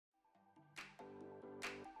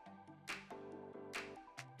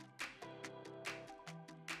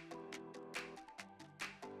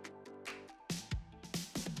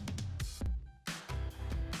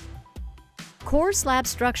Core Slab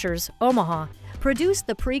Structures, Omaha, produced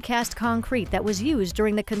the precast concrete that was used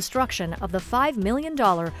during the construction of the $5 million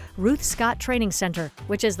Ruth Scott Training Center,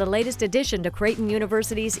 which is the latest addition to Creighton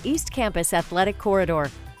University's East Campus athletic corridor.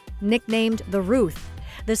 Nicknamed the Ruth,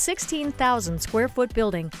 the 16,000 square foot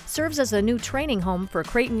building serves as a new training home for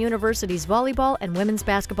Creighton University's volleyball and women's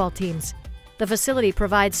basketball teams. The facility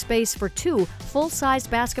provides space for 2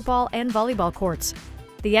 full-sized basketball and volleyball courts.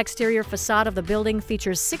 The exterior facade of the building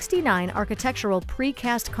features 69 architectural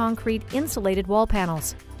precast concrete insulated wall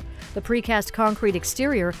panels. The precast concrete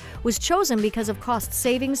exterior was chosen because of cost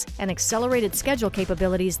savings and accelerated schedule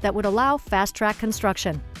capabilities that would allow fast-track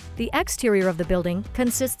construction. The exterior of the building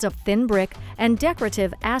consists of thin brick and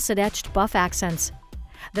decorative acid-etched buff accents.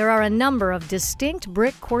 There are a number of distinct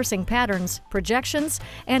brick coursing patterns, projections,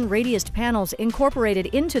 and radiused panels incorporated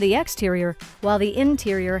into the exterior, while the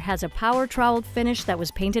interior has a power troweled finish that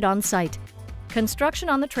was painted on site. Construction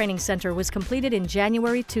on the training center was completed in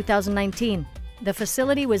January 2019. The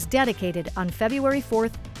facility was dedicated on February 4,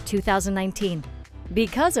 2019.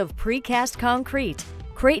 Because of precast concrete,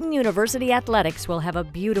 Creighton University Athletics will have a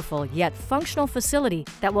beautiful yet functional facility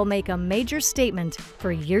that will make a major statement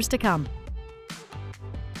for years to come.